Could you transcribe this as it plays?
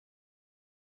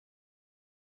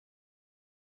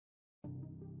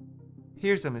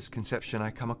Here's a misconception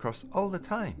I come across all the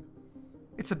time.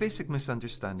 It's a basic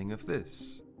misunderstanding of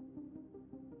this.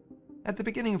 At the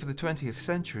beginning of the 20th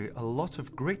century, a lot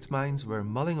of great minds were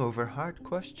mulling over hard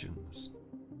questions.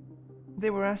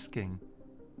 They were asking,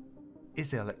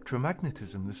 is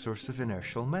electromagnetism the source of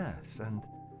inertial mass? And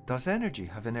does energy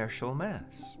have inertial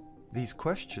mass? These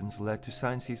questions led to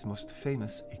science's most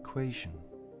famous equation.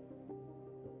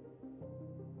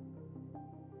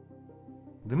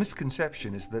 The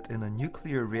misconception is that in a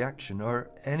nuclear reaction, or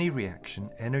any reaction,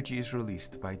 energy is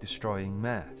released by destroying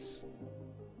mass.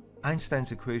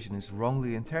 Einstein's equation is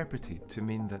wrongly interpreted to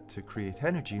mean that to create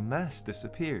energy, mass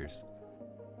disappears.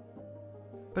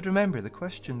 But remember the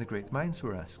question the great minds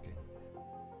were asking.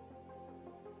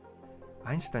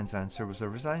 Einstein's answer was a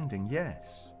resounding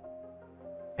yes.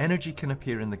 Energy can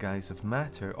appear in the guise of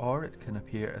matter, or it can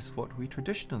appear as what we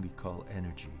traditionally call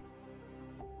energy.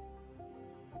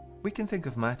 We can think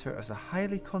of matter as a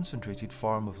highly concentrated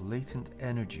form of latent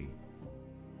energy.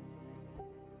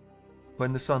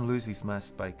 When the Sun loses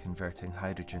mass by converting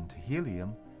hydrogen to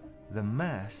helium, the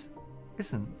mass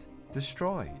isn't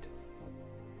destroyed.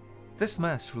 This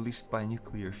mass released by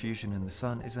nuclear fusion in the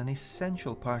Sun is an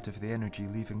essential part of the energy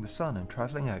leaving the Sun and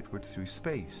travelling outward through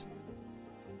space.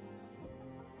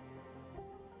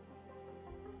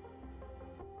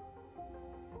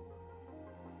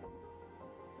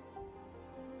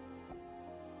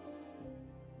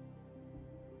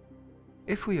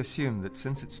 If we assume that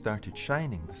since it started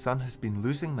shining, the Sun has been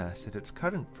losing mass at its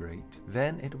current rate,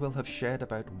 then it will have shed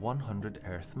about 100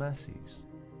 Earth masses.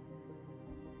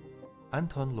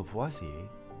 Antoine Lavoisier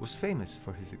was famous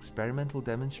for his experimental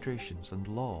demonstrations and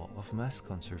law of mass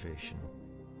conservation.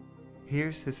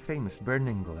 Here's his famous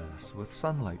burning glass with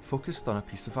sunlight focused on a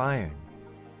piece of iron.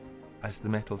 As the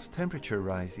metal's temperature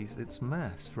rises, its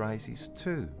mass rises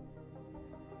too.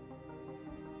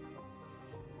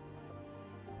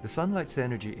 The sunlight's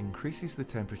energy increases the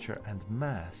temperature and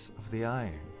mass of the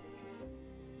iron.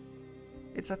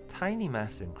 It's a tiny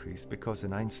mass increase because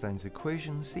in Einstein's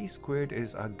equation, c²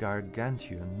 is a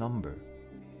gargantuan number.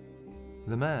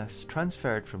 The mass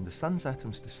transferred from the Sun's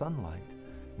atoms to sunlight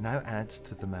now adds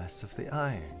to the mass of the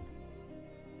iron.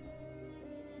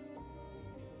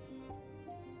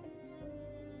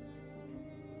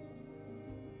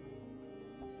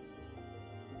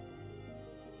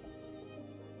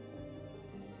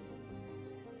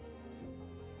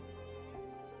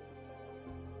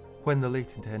 When the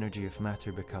latent energy of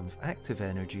matter becomes active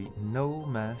energy, no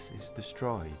mass is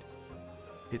destroyed.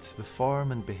 It's the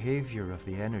form and behavior of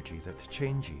the energy that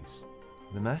changes.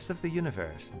 The mass of the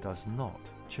universe does not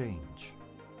change.